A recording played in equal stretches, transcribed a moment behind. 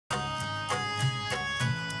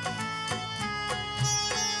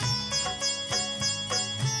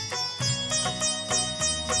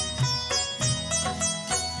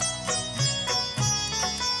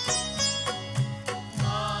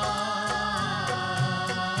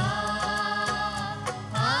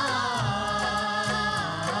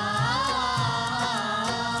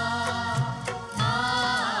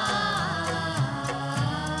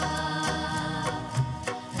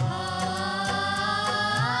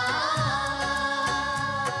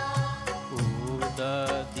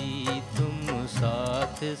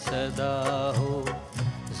सदा हो,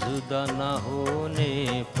 जुदा न होने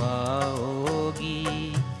पाओगी।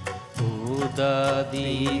 ओ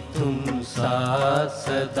दादी तुम साथ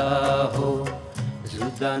सदा हो,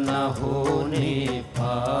 जुदा न होने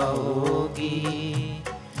पाओगी।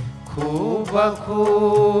 खूब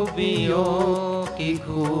खूबियों की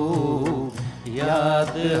खूब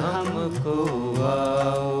याद हमको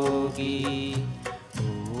आओगी। ओ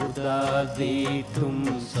दादी तुम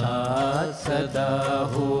साथ सदा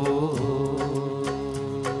हो।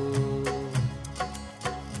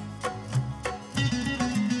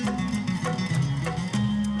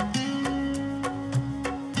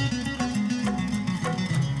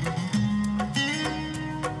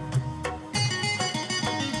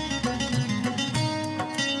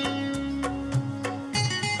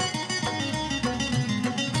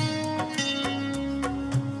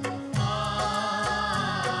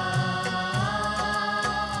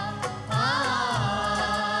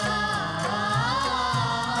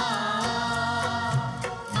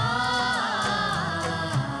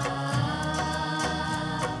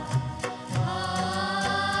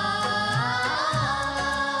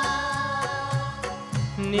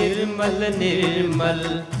 निर्मल निर्मल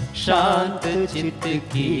शांत चित्त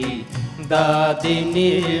की दादी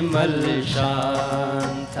निर्मल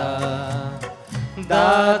शांता।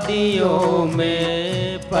 दादियों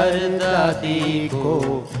में परदादी को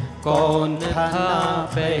कौन था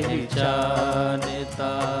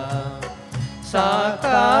पहचानता।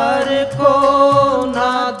 साकार को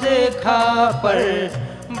ना देखा पर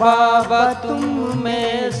बाबा तुम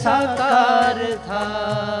में साकार था।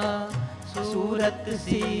 सूरत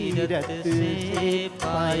सीरत से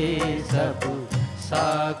पाए सब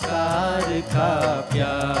साकार का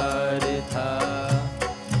प्यार था।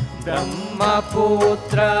 ब्रह्मा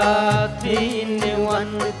पुत्र त्रिनवन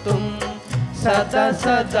तुम सदा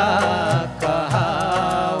सदा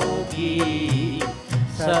कहाओगी,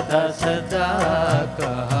 सदा सदा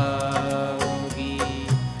कहाओगी।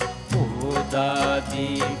 ओ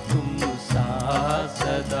दादी तुम साथ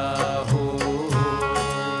सदा हो।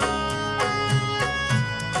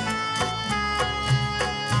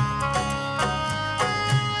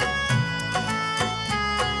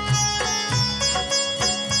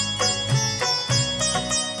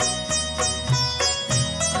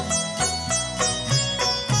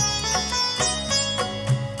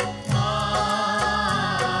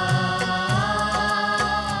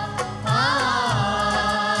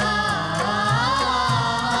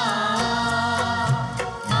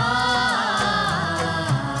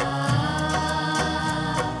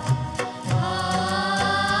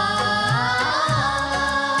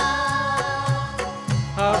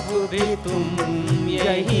 अब भी तुम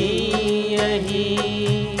यही यही,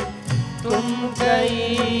 तुम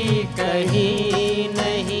गई कहीं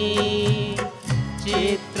नहीं।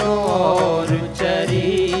 चित्रों और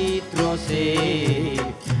चरित्रों से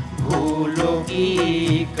भूलोगी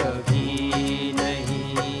कभी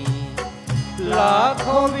नहीं।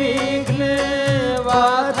 लाखों विघ्न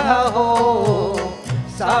बाधा हो,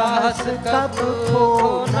 साहस कब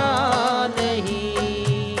खोना नहीं।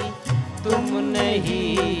 तुम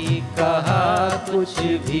नहीं कहा कुछ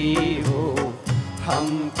भी हो,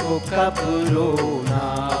 हमको कब रोना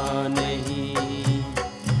नहीं।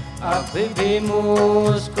 अब भी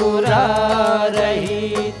मुस्कुरा रही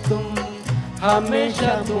तुम,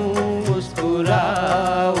 हमेशा तुम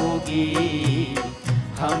मुस्कुराओगी,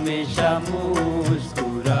 हमेशा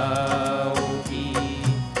मुस्कुराओगी।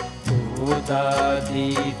 ओ दादी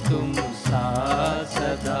तुम साथ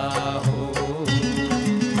सदा हो।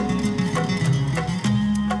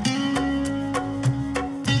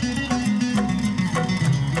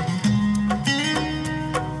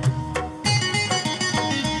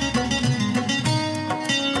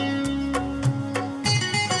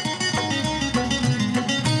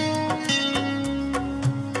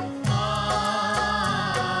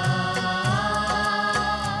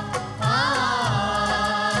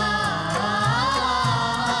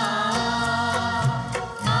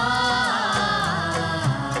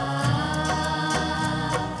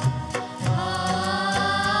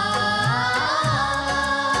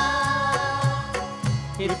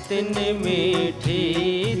 इतनी मीठी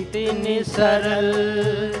इतनी सरल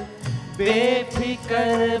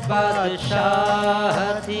बेफिकर बादशाह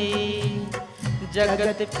थी।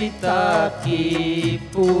 जगत पिता की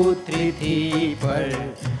पुत्री थी पर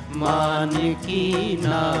मान की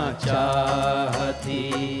ना चाहती।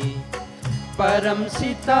 परम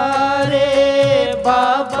सितारे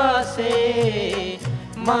बाबा से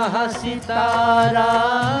महासितारा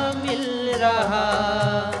मिल रहा।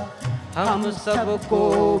 हम सबको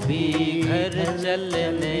भी घर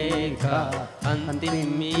चलने का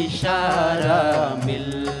अंतिम इशारा मिल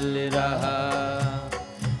रहा।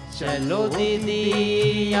 चलो दीदी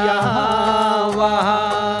यहाँ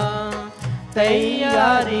वहाँ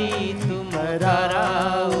तैयारी तुम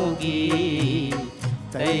कराओगी,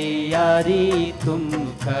 तैयारी तुम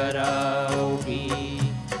कराओगी।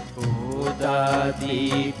 ओ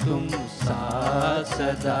दादी तुम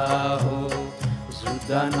सदा हो,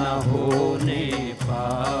 जुदा न होने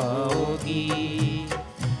पाओगी।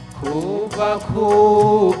 खूब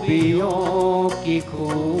खूबियों की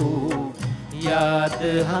खूब याद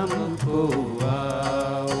हमको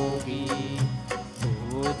आओगी।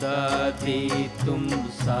 ओ दादी तुम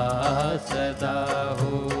सदा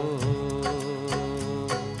हो,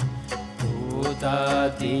 ओ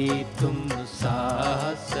दादी तुम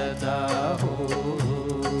सदा हो।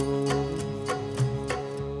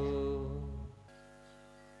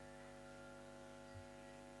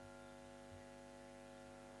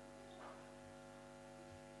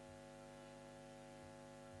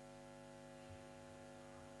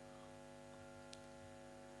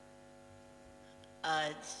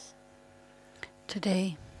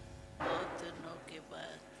 Today,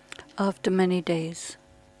 after many days,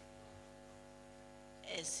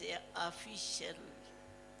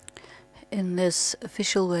 in this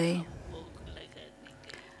official way,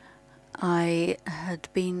 I had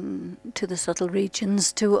been to the subtle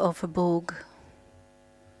regions to offer Bhog.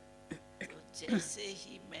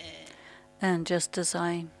 And just as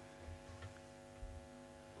I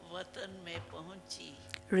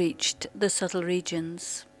reached the subtle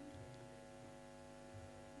regions,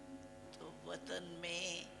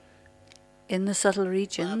 in the subtle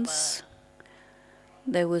regions,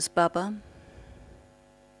 there was Baba,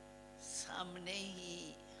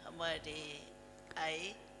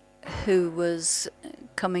 who was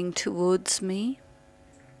coming towards me,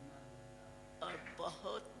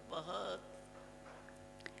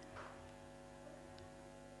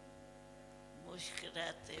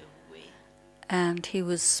 and he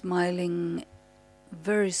was smiling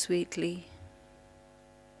very sweetly,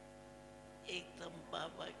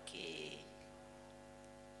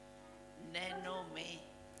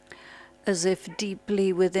 as if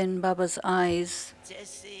deeply within Baba's eyes,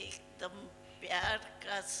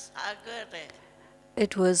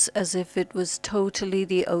 it was as if it was totally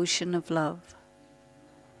the ocean of love.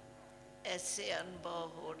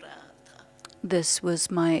 This was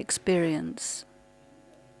my experience.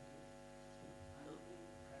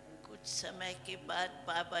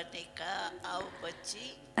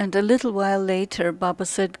 And a little while later, Baba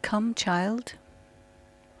said, "Come, child.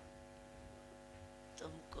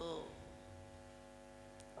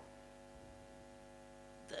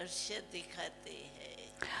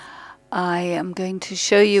 I am going to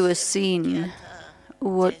show you a scene."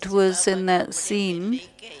 What was in that scene?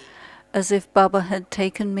 As if Baba had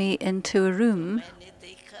taken me into a room,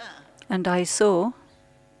 and I saw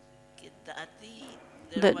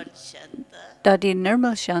that Dadi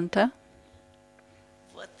Nirmal Shanta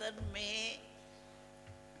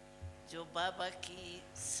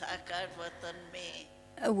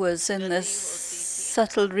was in the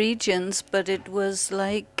subtle regions, but it was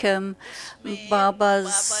like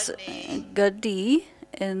Baba's Gaddi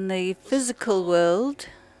in the physical world,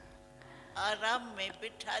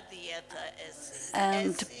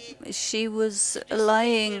 and she was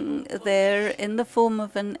lying there in the form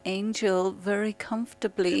of an angel very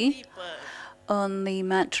comfortably on the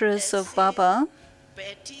mattress of Baba.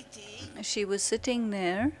 She was sitting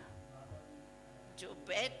there,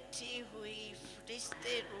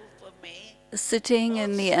 sitting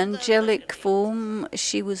in the angelic form.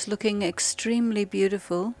 She was looking extremely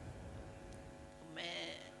beautiful.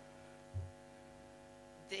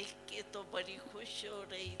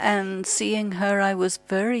 And seeing her, I was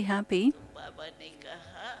very happy.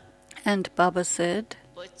 And Baba said,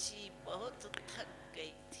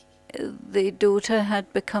 the daughter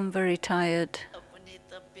had become very tired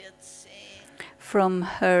from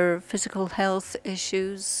her physical health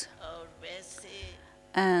issues,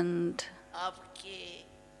 and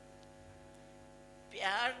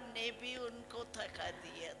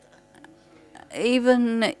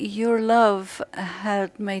even your love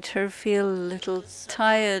had made her feel a little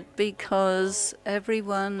tired, because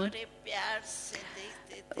everyone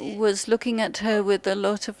was looking at her with a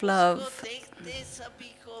lot of love.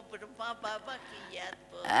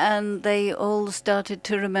 And they all started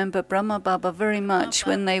to remember Brahma Baba very much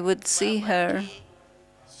when they would see her,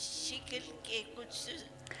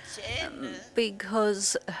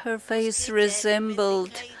 because her face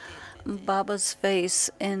resembled Baba's face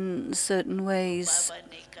in certain ways.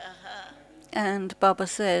 And Baba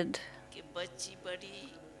said, कि बच्ची बड़ी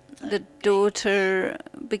the daughter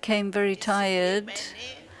became very tired,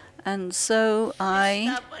 and so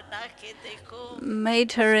I बना के देखो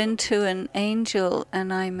made her into an angel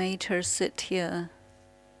and I made her sit here.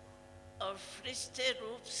 और फरिश्ते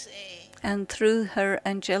रूप से And through her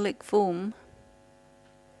angelic form,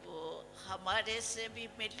 वो हमारे से भी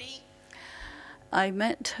मिली I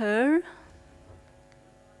met her,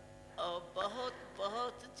 और बहुत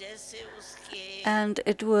बहुत जैसे उसके and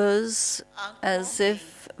it was as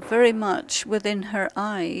if very much within her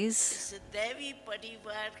eyes इस दैवी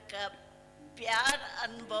परिवार का प्यार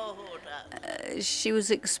अनुभव हो रहा she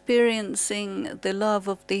was experiencing the love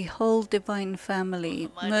of the whole divine family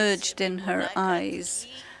merged in her eyes.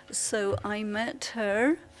 So I met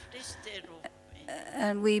her, फरिश्ते रूप में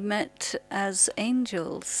and we met as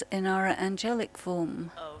angels in our angelic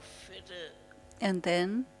form. और फिर And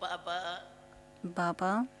then बाबा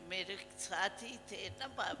Baba मेरे साथी थे ना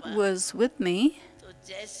बाबा was with me, तो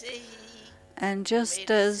जैसे ही and just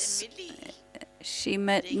मेरे as से मिली she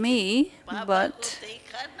met me, बाबा को but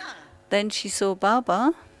देखा ना then she saw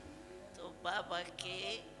Baba, तो बाबा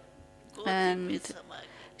के गोदी में and समा गई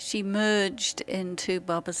she merged into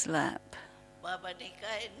Baba's lap. बाबा ने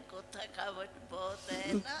कहा इनको थकावट बहुत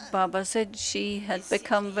है ना Baba said she had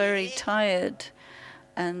become very tired,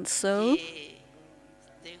 and so ये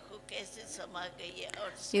देखो कैसे समा गई है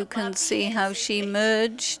और you समा can भी see how ऐसे she गई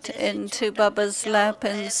merged जैसे into छोटा Baba's बच्चा lap होता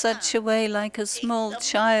है in ना, such a way like a small एकदम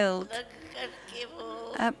child, लग करके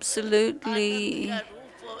वो absolutely आनंद का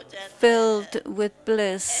रूप हो जाता है filled with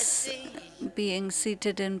bliss, ऐसे ही being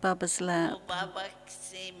seated in Baba's lap. वो बाबा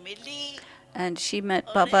से मिली And she met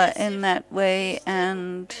और Baba ऐसे in that way, फरिश्ते रूप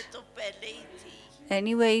and में तो पहले ही थी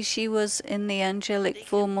anyway, she was in the angelic लेकिन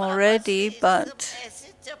form बाबा already, से सब but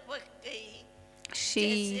ऐसे चपक गई she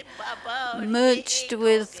जैसे बाबा और ये merged एक हो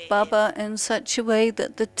with गए Baba in such a way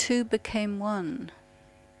that the two became one.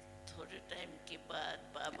 थोड़े टाइम के बाद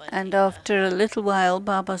बाबा ने And कहा after a little while,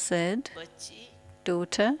 Baba said, बच्ची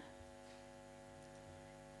 "Daughter,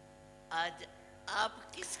 आज आप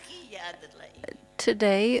किसकी याद लाई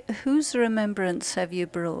today whose remembrance have you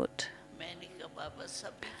brought?" मैंने कहा बाबा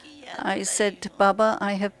सभी की याद I लाई said, हूँ। "Baba,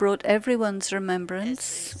 I have brought everyone's ऐसे remembrance.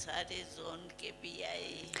 सारे जोन के भी आए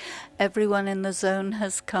Everyone in the zone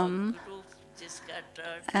has और come, ग्रुप जिसका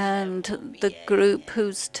टर्न है and वो भी the आए group हैं।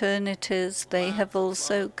 whose turn it is, they वहाँ have तो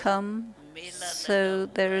also बहुत come. मेला लगा So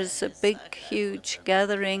there हुआ is a है big, साकार huge वतन।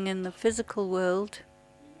 gathering in the physical world."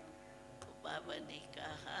 तो बाबा ने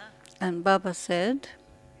कहा And Baba said,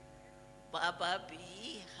 बाबा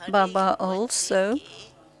भी हर Baba एक बच्चे also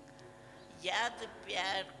के याद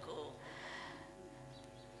प्यार को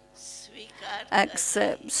स्वीकार करके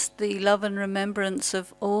accepts the love and remembrance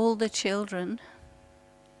of all the children,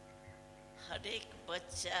 हर एक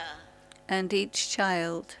बच्चा and each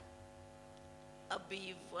child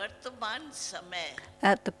अभी वर्तमान समय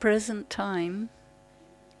at the present time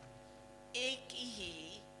एक ही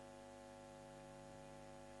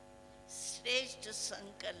श्रेष्ठ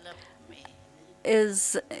संकल्प में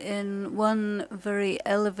is in one very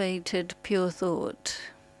elevated pure thought.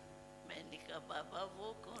 मैंने कहा बाबा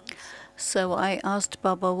वो कौन सा So I asked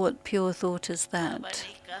Baba, what pure thought is Baba that?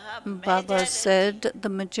 ने कहा Baba majority said, the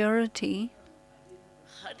majority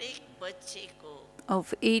हर एक बच्चे को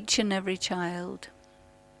of each and every child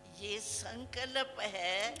ये संकल्प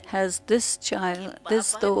है has this child,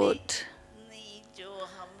 this thought, नहीं जो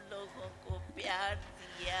हम लोगों को प्यार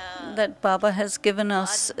दिया that Baba has given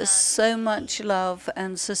us so much love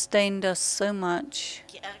and sustained us so much.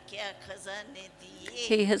 क्या क्या खजाने दिए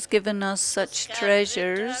He has given us such उसका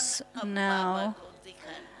treasures. return अब बाबा Now, को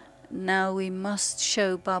दिखाना now we must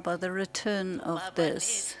show Baba the return of Baba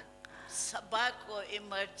this. ने सभा को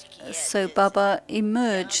इमर्ज किया So जैसे Baba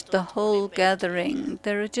emerged the whole gathering.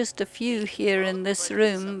 There are just a few here in this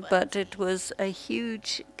room, but it was a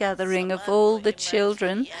huge gathering of all the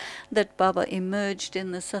children that Baba emerged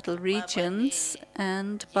in the subtle regions.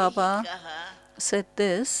 And यही Baba कहा said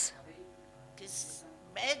this, कि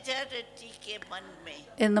majority के मन में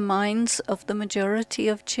in the minds of the majority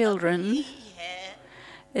of children यही है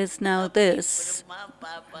is now अभी this, Brahma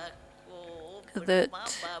बाबा को that ब्रह्मा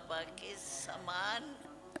बाबा के समान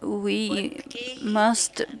we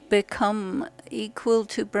must become equal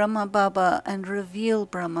to Brahma Baba and reveal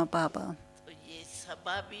Brahma Baba. तो ये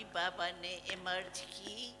सभा भी बाबा ने इमर्ज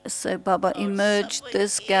की So Baba और emerged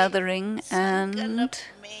this सबके gathering, and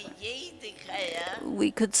संकल्प में यही दिखाया we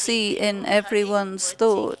could see कि in वो हर एक everyone's बच्चे के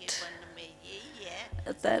thought मन में यही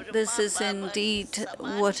है that this ब्रह्मा is बाबा के indeed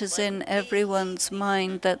समान what is in बन के everyone's he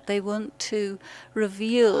mind, that they want to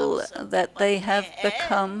reveal आप सबके that they मन have में है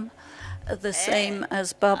become the same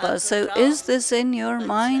as Baba. So is this in your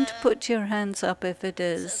mind? Put your hands up if it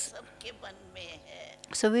is. सबके मन में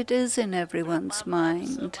है So it is in everyone's Brahma बाप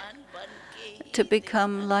mind समान बन के ही to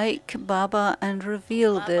become like Baba and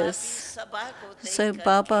reveal बाबा भी this. सभा को देख So करके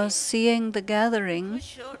Baba, seeing the gathering,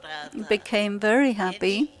 खुश हो रहा था became very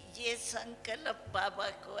happy, ये संकल्प बाबा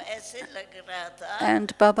को ऐसे लग रहा था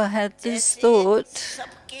and Baba had this जैसे thought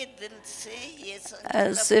सबके दिल से ये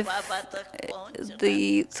as संकल्प if बाबा तक पहुंच रहा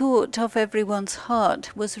the thought of everyone's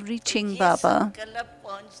heart was reaching ये Baba. संकल्प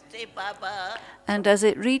पहुंचते बाबा And as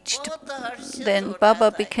it reached, बहुत हर्षित then हो रहा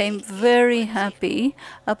Baba था became एक-एक very बच्चे happy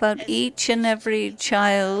about each and every दृष्टि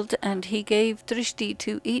child, and he gave drishti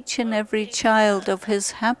to each and every child of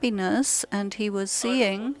his happiness, and he was और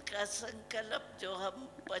seeing उनका संकल्प जो हम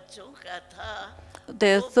बच्चों का था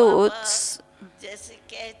their वो बाबा thoughts, जैसे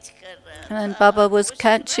कैच कर रहा and था Baba was खुश रह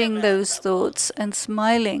catching रहा those था बहुत thoughts and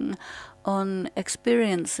smiling on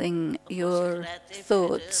experiencing खुश your रहते फिर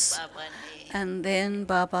thoughts. बाबा ने And then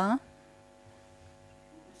Baba,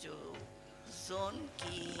 जो जोन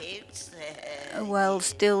की हेड्स है while ये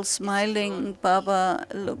still इस smiling, जोन की Baba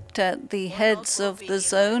looked at the heads को of भी the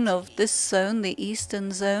zone, of emerge this zone, the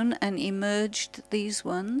eastern zone, and emerged these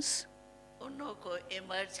ones. उन्हों को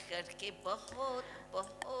इमर्ज करके बहुत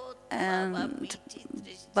बहुत बाबा And मीठी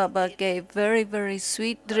दृष्टि Baba दे gave very, very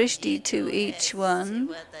sweet और ये drishti जो to है each one.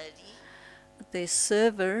 सेवादारी The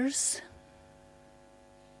servers,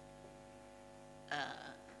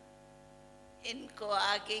 इनको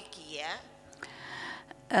आगे किया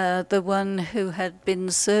the one who had been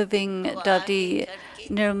serving Dadi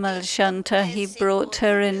Nirmal Shanta, he brought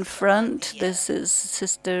her in front. This is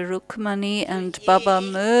Sister Rukmani, and Baba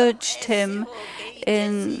merged him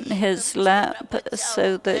in his lap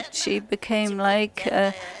so that she became like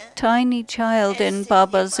a tiny child in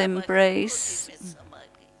Baba's embrace,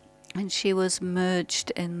 and she was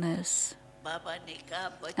merged in this. बाबा ने कहा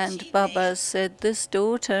And बच्ची Baba ने said, this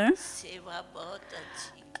daughter सेवा बहुत अच्छी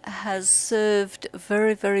has served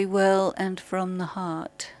very, very well and from the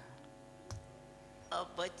heart. और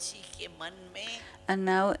बच्ची के मन में And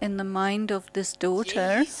now in the mind of this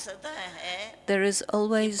daughter, यही सदा है there is कि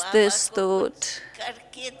always बाबा this को thought कुछ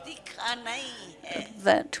करके दिखाना ही है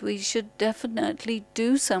that we should definitely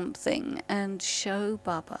do something and show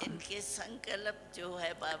Baba. इनके संकल्प जो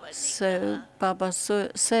है बाबा ने So कहा Baba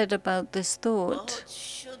said about this thought बहुत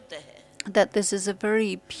शुद्ध है that this is a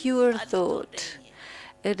very pure खाली तो thought. नहीं है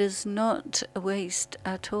It is not a waste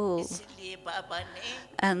at all. इसलिए बाबा ने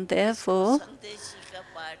And इसको therefore, संदेशी का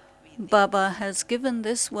पाठ भी दे Baba has given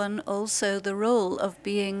this one also the role of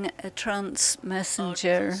being a trance और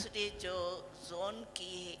messenger, दूसरे जो जोन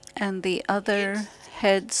की and the other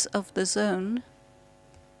heads of the zone,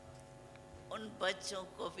 उन बच्चों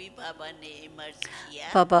को भी बाबा ने इमर्ज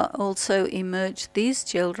किया Baba also emerged these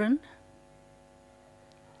children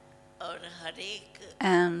और हर एक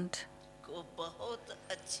and को बहुत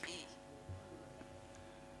अच्छी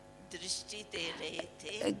दृष्टि दे रहे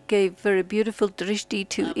थे gave very beautiful drishti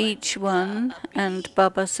to each one. And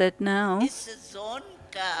Baba said, now इस जोन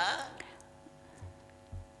का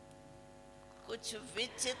कुछ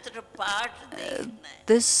विचित्र पाठ देखना है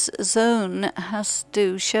this zone has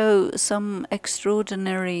to show some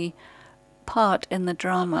extraordinary part in the Baba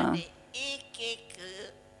drama. ने एक एक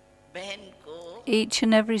बहन को Each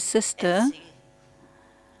and every sister, ऐसे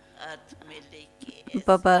हाथ में लेके ऐसे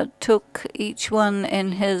Baba took each one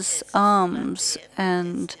in his arms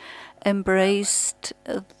and embraced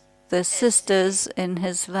the sisters in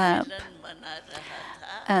his lap मिलन मना रहा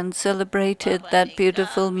था and celebrated that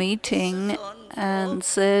beautiful meeting and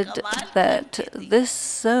said that this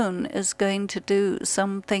zone is going to do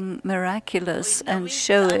something miraculous कोई and नवीनता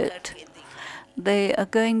show it. करके दिखाएं They are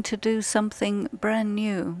going to do something brand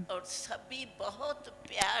new. और सभी बहुत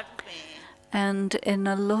प्यार में And in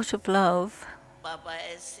a lot of love, बाबा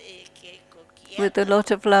ऐसे एक एक को किया with a था,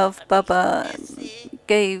 lot of love, और Baba ऐसे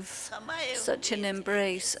gave समाये such an हुए थे,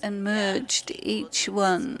 embrace जैसे and प्यार merged की each गोद में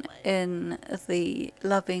one समाये। in the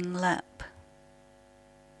loving lap.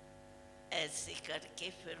 ऐसे करके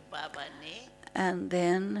फिर बाबा ने And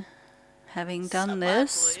then, having done सभा को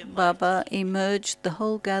this, emerge Baba किया। emerged the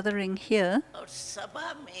whole gathering here, और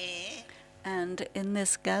सभा में and in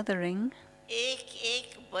this gathering, एक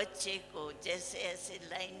एक बच्चे को जैसे ऐसे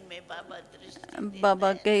लाइन में बाबा दृष्टि देता Baba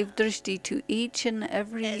है gave drishti to each and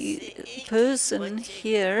every ऐसे एक person बच्चे को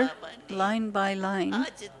here, बाबा ने line by line,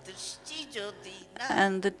 आज दृष्टि जो दी ना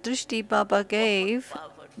and the drishti Baba gave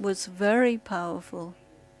powerful। was very powerful.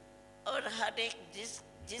 और हर एक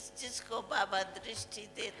जिसको बाबा दृष्टि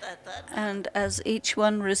देता था ना And as each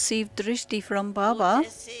one received drishti from वो Baba,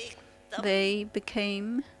 जैसे एकदम they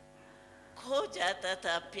became खो जाता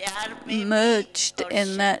था प्यार में भी merged और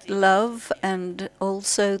in that शक्ति में love, भी। and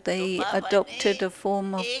also तो they बाबा adopted ने a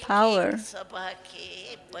form of एक power. सभा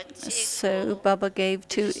के बच्चे So को Baba gave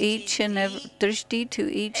to दृष्टि each and every the, drishti to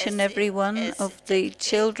each and ऐसे every one ऐसे of the चलते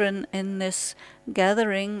children in this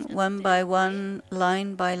gathering, one चलते by हुए one,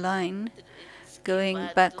 line by line, इसके going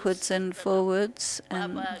बाद backwards दूसरी and तरफ forwards. बाबा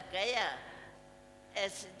And गया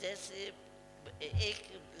ऐसे जैसे एक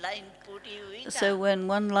लाइन पूरी हुई ना so when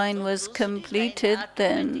one line तो was दूसरी लाइन completed,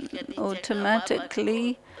 then ऑटोमेटिकली जगह बाबा को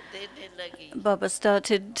automatically देने लगी Baba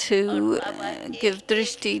started और to बाबा give एक एक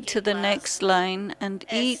drishti के to the pass next line, and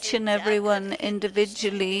each ऐसे and जा every one करके दृष्टि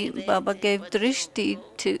individually, दे रहे Baba थे gave बच्चों drishti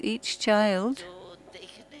को to each child. जो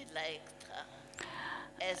देखने लायक था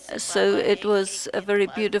ऐसे So बाबा it एक एक was a के very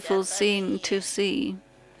पास beautiful जाता नहीं scene to है see.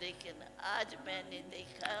 लेकिन आज मैंने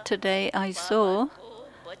देखा Today I बाबा saw को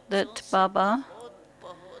बच्चों that से Baba बहुत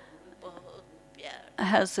बहुत बहुत प्यार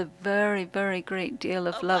has a very, very great deal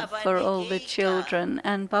of और love बाबा for ने all the यही कहा children.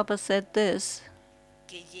 And Baba said this,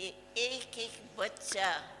 कि ये एक एक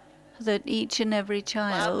बच्चा that each and every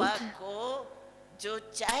child, बाबा को जो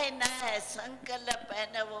चाहना है संकल्प है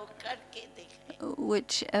ना वो करके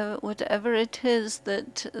दिखाए whatever it is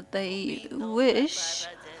that they उम्मीदों का wish,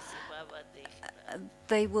 तारा जैसे बाबा देख रहा है।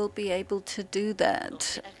 they will be able to do तो that.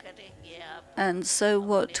 क्या करेंगे आप And so हमने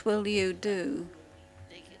what will तो you देखा do?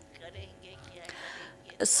 लेकिन करेंगे क्या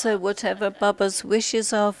करेंगे तो So आप whatever साकार Baba's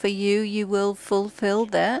wishes are for you, you will fulfill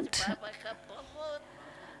लेकिन आज that. बाबा का बहुत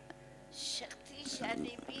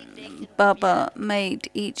शक्तिशाली भी लेकिन Baba प्यार made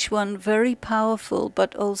each one very powerful,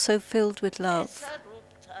 but also filled with love. ऐसा रूप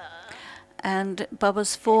था And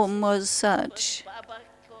Baba's form was बस such बाबा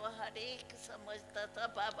को हर एक समझता था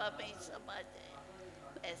बाबा में ही समा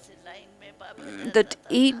जाए ऐसे लाइन में बाबा that जाता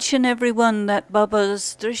था each and every one that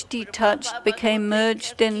Baba's drishti फिर touched बाबा को became देख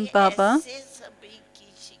merged in करके Baba, ऐसे सभी की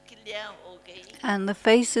शिकलियां हो गई and the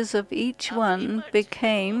faces of each आप one इमर्ज करो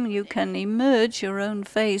became, you अपने can emerge your own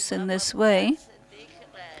face in Baba this प्यार way. से देख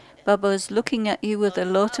रहा है Baba is looking at you with और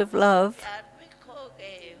a lot आप of उस love, प्यार में खो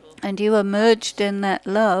गए हो and you are आपकी merged in that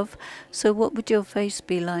Shikal love. होगी So what would your face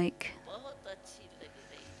be like? बहुत अच्छी लग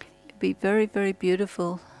रही थी It'd be very, very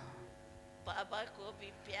beautiful. बाबा को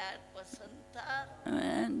भी प्यार पसंद था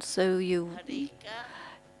And so हर एक का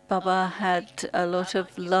Baba had a lot Baba of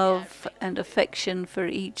के प्यार love में and खोए affection for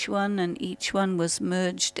each one, and each one was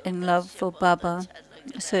merged तो in love दृश्य for बहुत Baba. अच्छा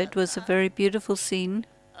लग So रहा it was a था very beautiful scene.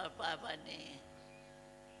 और बाबा ने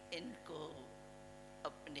इनको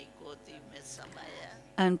अपनी गोदी में समाया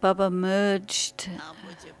And Baba merged नाम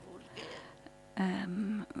मुझे भूल गया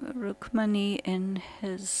Rukmani in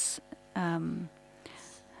his.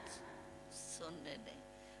 सुनने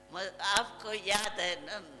नहीं आपको याद है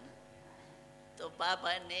ना तो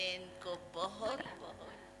बाबा ने इनको बहुत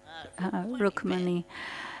बहुत Rukmani.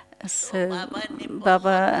 So Baba ने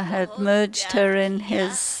Baba had बहुत merged प्यार her in किया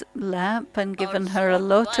his lap and और given her a suit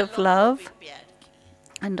lot of वालों को love, भी प्यार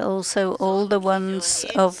किया and also all zone the की जो ones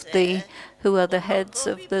heads of the है who are the उन लोग heads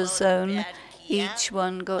को of भी the बहुत zone. प्यार किया Each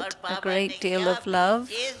one और got a बाबा ने great deal कहा of भी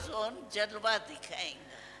love. ये जोन जलवा दिखाएगा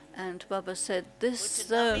And Baba said, this कुछ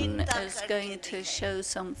zone नवीनता is करके going to दिखाएगा show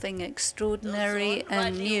something तो extraordinary जोन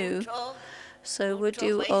and वाले new. उठो So would उठो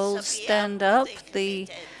you भाई all सभी stand आपको up, देखने the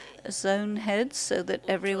चाहते zone heads, so that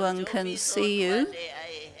उठो everyone जो can भी see जोन you? वाले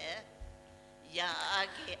आए हैं यहाँ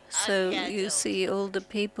आगे So आगे आ you जाओ see all the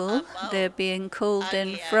people, आप आओ they're being called in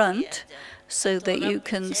आगे आगे आ front जाओ so that थोड़ा you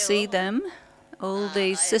can पीछे see हो them, all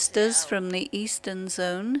the ऐसे sisters आओ from the eastern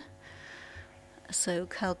zone. So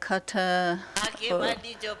Calcutta, आगे or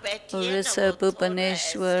वाली जो बैठी है ना Orissa, वो थोड़ा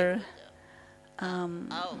ऐसे हो Bhubaneswar, जाओ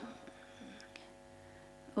आओ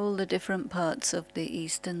all the different parts of the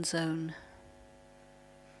eastern zone,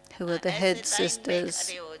 who are the ऐसे head लाइन में sisters.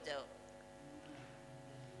 खड़े हो जाओ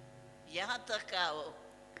यहाँ तक आओ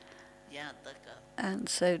यहाँ तक आओ And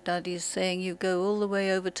so Dadi is saying you go all the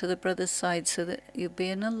way over to the brother's side so that you be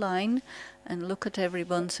in a line and look at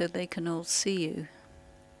everyone so they can all see you.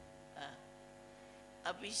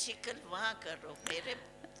 अभी शिकल वहाँ करो मेरे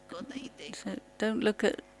को नहीं देखो So don't look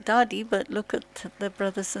at Dadi, but look at the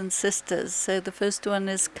brothers and sisters. So the first one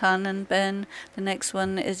is Kanan Ben, the next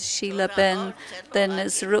one is Sheila थोड़ा Ben, और चलो then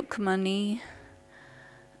is आगे Rukmani,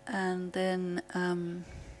 and then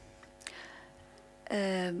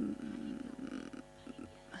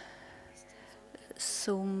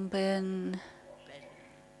Somben.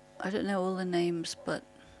 I don't know all the names, but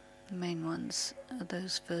the main ones are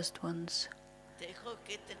those first ones. देखो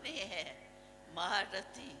कितने हैं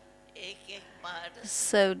महारथी एक एक महारथी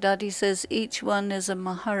So Dadi says each one is a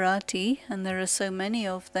Maharati, and there are so many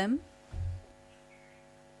of them.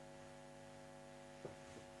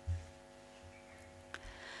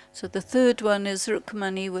 So the third one is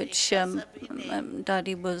Rukmani, which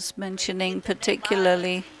Dadi was mentioning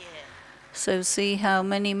particularly. So see how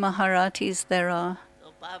many Maharatis there are.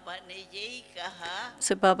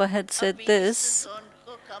 So Baba had said this,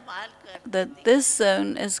 that this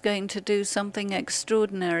zone is going to do something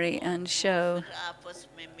extraordinary and show.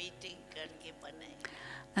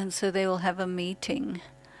 And so they will have a meeting.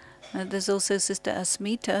 There's also Sister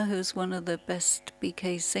Asmita, who's one of the best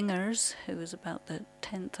BK singers, who is about the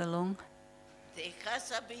 10th along.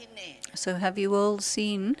 So have you all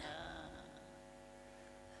seen?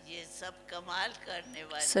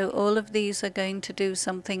 So all of these are going to do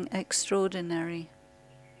something extraordinary.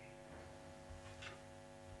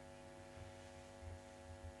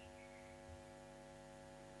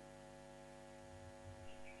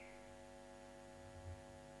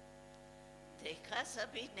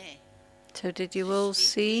 So did you all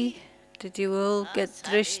see? Did you all get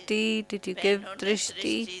drishti? Did you give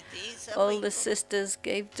drishti? All the sisters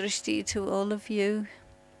gave drishti to all of you.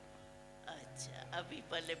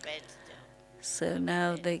 So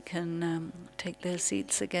now they can take their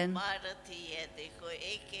seats again.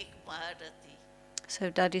 So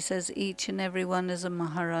Dadi says each and every one is a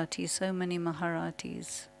Maharati, so many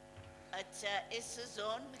Maharatis.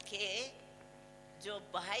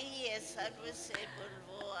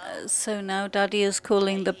 So now Dadi is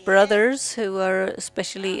calling the brothers who are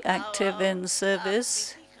especially active in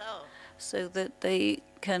service, so that they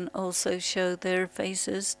can also show their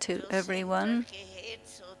faces to everyone.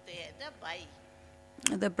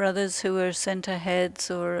 The brothers who are center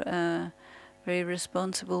heads or very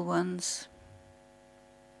responsible ones.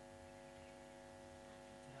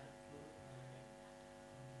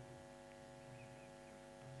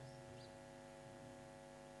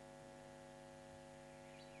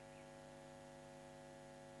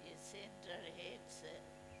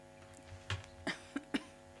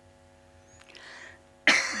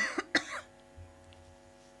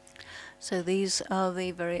 So these are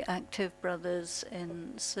the very active brothers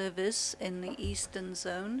in service in the eastern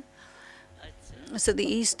zone. So the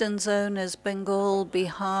eastern zone is Bengal,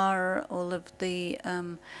 Bihar, all of the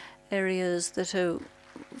areas that are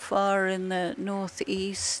far in the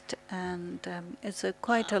northeast, and it's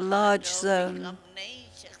quite a large zone.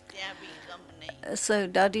 So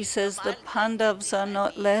Dadi says the Pandavas are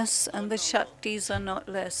not less and the Shaktis are not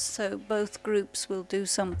less, so both groups will do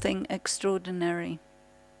something extraordinary.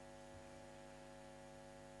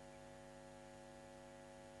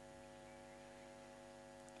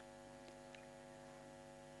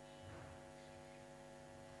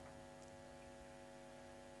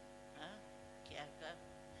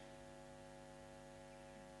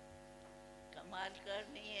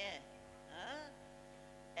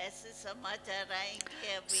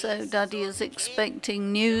 So Dadi is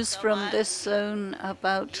expecting news from this zone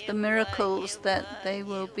about the miracles, that they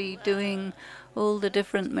will be doing all the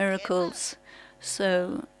different miracles.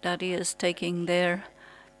 So Dadi is taking their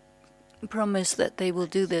promise that they will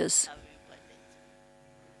do this.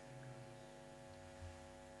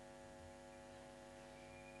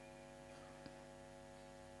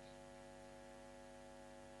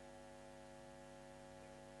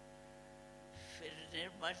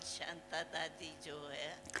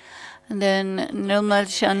 And then Nirmal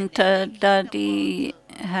Shanta Dadi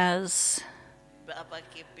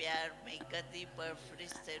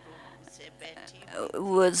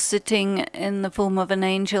was sitting in the form of an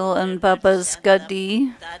angel on Baba's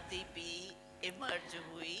Gadi.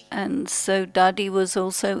 And so Dadi was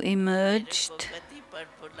also emerged.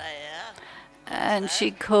 And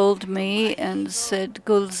she called me and said,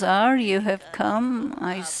 "Gulzar, you have come."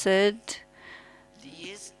 I said,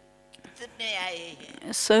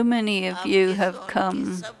 "So many of you have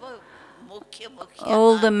come.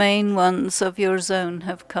 All the main ones of your zone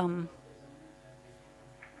have come."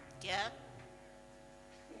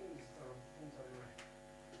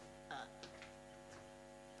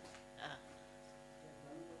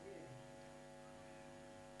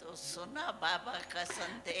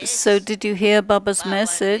 So did you hear Baba's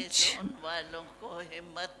message?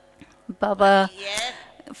 Baba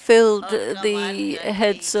filled the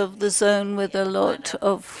heads of the zone with a lot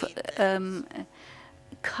of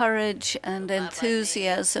courage and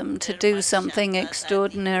enthusiasm to do something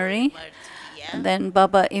extraordinary. And then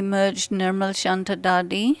Baba emerged Nirmal Shanta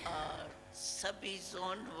Dadi,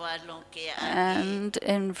 and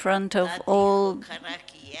in front of all,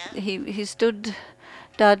 he stood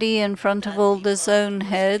Dadi in front of all the zone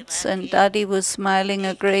heads, and Dadi was smiling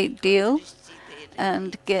a great deal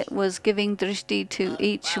and was giving drishti to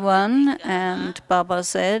each one, and Baba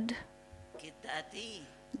said,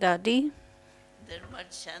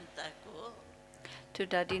 to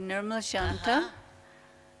Dadi Nirmal Shanta.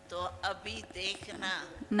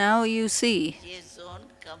 Now you see,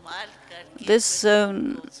 this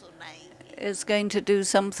zone is going to do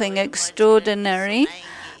something extraordinary,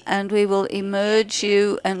 and we will emerge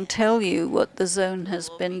you and tell you what the zone has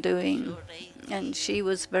been doing. And she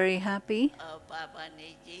was very happy.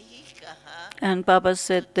 And Baba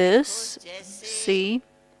said this, see,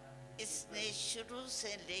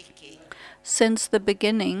 since the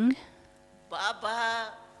beginning,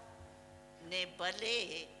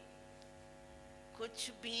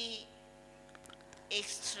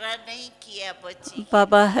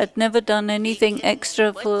 Baba had never done anything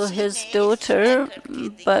extra for his daughter,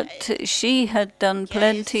 but she had done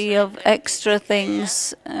plenty of extra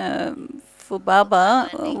things for Baba.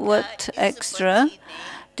 What extra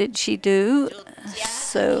did she do?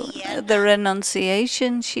 So the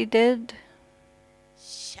renunciation she did.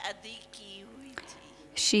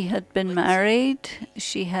 She had been married,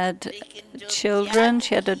 she had children,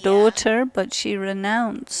 she had a daughter, but she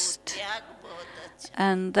renounced.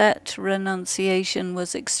 And that renunciation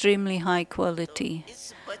was extremely high quality.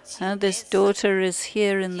 This daughter is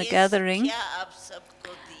here in the gathering.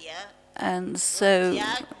 And so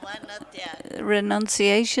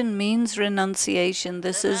renunciation means renunciation.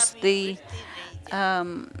 This is the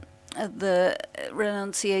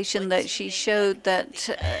renunciation that she showed, that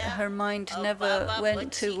her mind never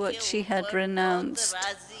went to what she had renounced.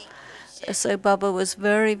 So Baba was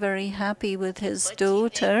very, very happy with his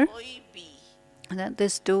daughter, that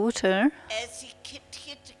this daughter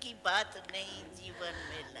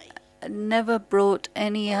never brought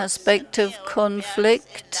any aspect of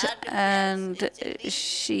conflict, and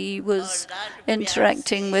she was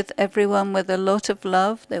interacting with everyone with a lot of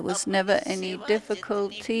love. There was never any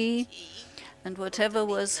difficulty, and whatever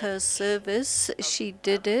was her service, she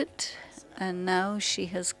did it, and now she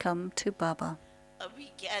has come to Baba.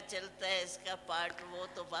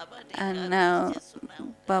 And now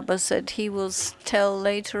Baba said he will tell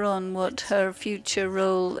later on what her future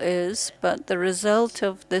role is, but the result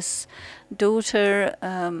of this daughter,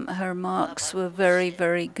 her marks were very,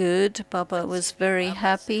 very good. Baba was very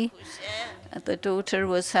happy. The daughter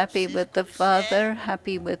was happy with the father,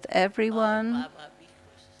 happy with everyone,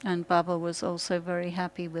 and Baba was also very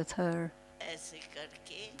happy with her.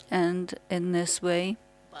 And in this way,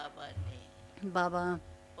 Baba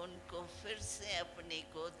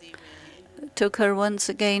took her once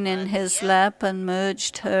again in his lap and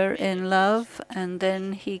merged her in love, and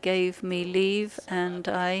then he gave me leave and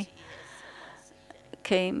I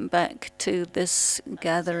came back to this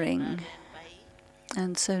gathering.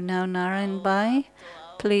 And so now Narayan Bhai,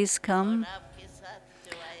 please come,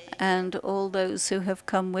 and all those who have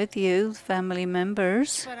come with you, family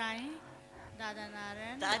members.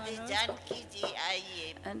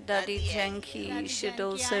 And Dadi Janki should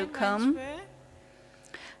also come.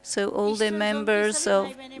 So all the members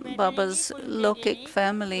of Baba's Lokik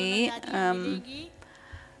family,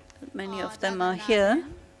 many of them are here.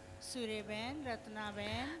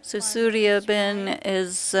 So Surya Ben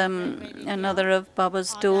is another of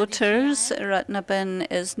Baba's daughters. Ratna Ben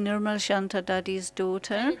is Nirmal Shanta Dadi's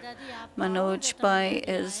daughter. Manoj Bhai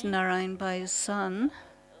is Narayan Bhai's son.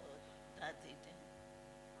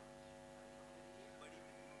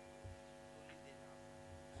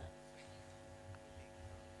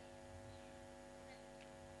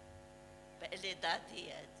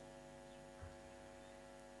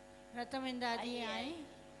 रतमन दादी आए,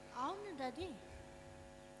 आओ ना दादी,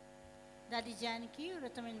 दादी जानकी और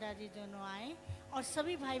रतमन दादी दोनों आए, और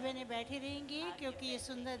सभी भाई बहनें बैठे रहेंगे क्योंकि ये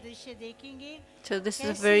सुंदर दृश्य देखेंगे. So this is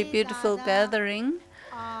a very beautiful gathering.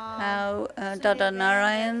 How Dada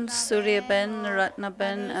Narayan, Surya Ben, Ratna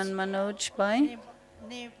Ben, and Manoj Bhai,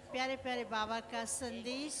 ने प्यारे प्यारे बाबा का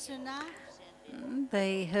संदेश सुना.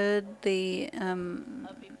 They heard the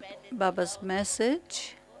Baba's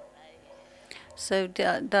message. So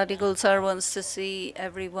Dadi Gulzar wants to see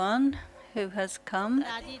everyone who has come.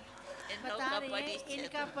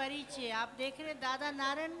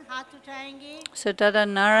 So Dada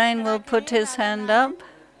Narayan will put his hand up.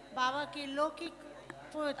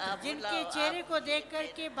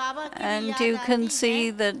 And you can see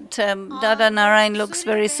that Dada Narayan looks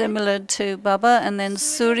very similar to Baba. And then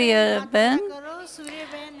Surya Ben,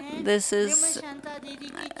 this is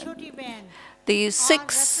the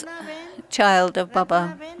sixth child of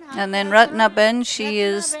Baba. And then Ratna Ben, she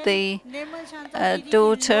is the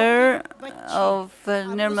daughter of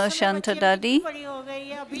Nirmal Shanta Dadi.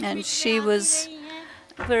 And she was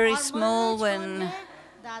very small when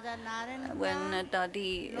दादा Narayan when का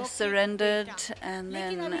Dadi लौकिक surrendered, बेटा। and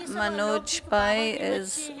लेकिन then अभी सब Manoj अलौकिक बाबा Pai के is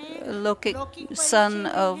बच्चे हैं, Lokik लौकिक son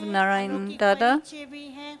परिचय भी of हैं, Narayan अलौकिक Dada. परिचय भी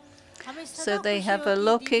हैं। हमें So सदा they खुशी have a होती है, दीदी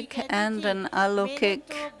Lokik कहती and थी an मेरे Alokik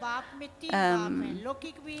तो बाप में तीन बाप हैं,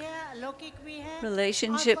 लौकिक भी है, अलौकिक भी है और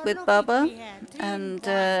relationship with परलौकिक Baba. भी है। 3 in And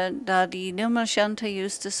 1। Dadi Nirmal Shanta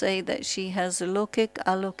used to say that she has a Lokik,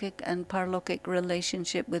 Alokik and Parlokik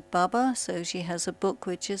relationship with Baba. So she has a book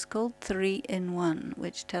which is called 3 in 1,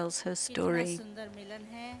 which tells her कितना story. सुंदर मिलन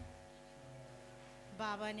है।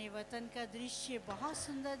 बाबा ने वतन का दृश्य बहुत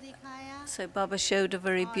सुंदर दिखाया So Baba showed a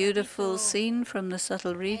very और अभी beautiful तो scene from the subtle ऐसा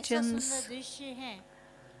सुंदर regions. दृश्य है।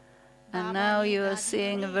 And बाबा now ने you are दादियों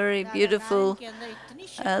seeing a ने very दादा नारायण beautiful के अंदर इतनी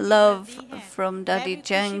शक्ति भर love दी है। from मैं भी Dadi खुशी में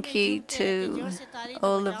Janki झूमते रहते, to जोर से ताली तो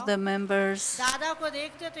all of बजाओ। the members. दादा को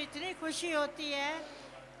देखते तो इतनी खुशी होती है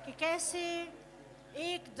कि कैसे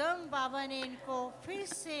एकदम बाबा ने इनको फिर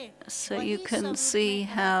से So you वही can स्वरूप see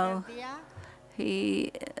में खड़ा कर how दिया।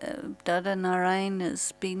 Dada Narayan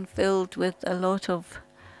has been filled with a lot of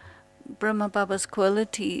Brahma Baba's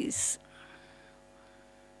qualities.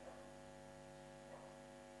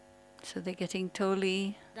 So they're getting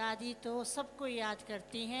totally. दादी तो सबको याद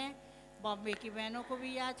करती हैं, बॉम्बे की बहनों को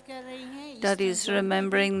भी याद कर रही हैं, Dadi ईस्टर्न is जोन की भी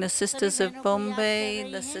remembering the सभी sisters of बहनों को याद कर Bombay,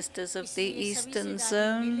 रही the हैं, sisters of the इसलिए सभी से Eastern दादी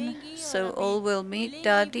Zone. मिलेंगी और So अभी all will meet मिलेंगी भी।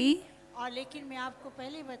 Dadi. और लेकिन मैं आपको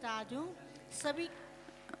पहले बता दूं, सभी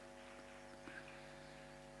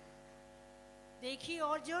देखिए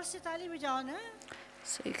और जोर से ताली बजाओ ना।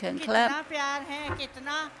 So you can कितना clap. प्यार है,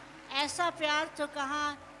 कितना ऐसा प्यार तो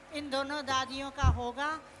कहाँ इन दोनों दादियों का होगा।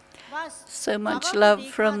 बस So बाबा much को love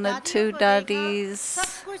देखा, from the दादियों two को देखा, daddies.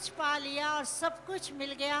 सब कुछ पा लिया और सब कुछ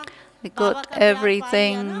मिल गया। They बाबा got का प्यार पा लिया ना,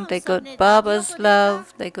 everything. They सबने got दादियों Baba's को देखा,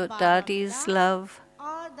 love. They got Baba Dadi's मिला love.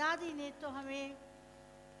 और दादी ने तो हमें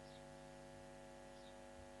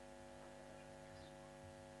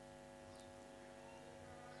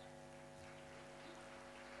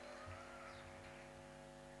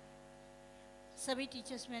सभी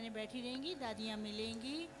टीचर्स मैंने बैठी रहेंगी, दादियाँ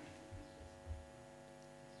मिलेंगी।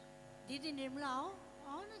 दीदी निर्मला आओ,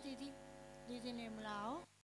 आओ ना दीदी, दीदी निर्मला आओ।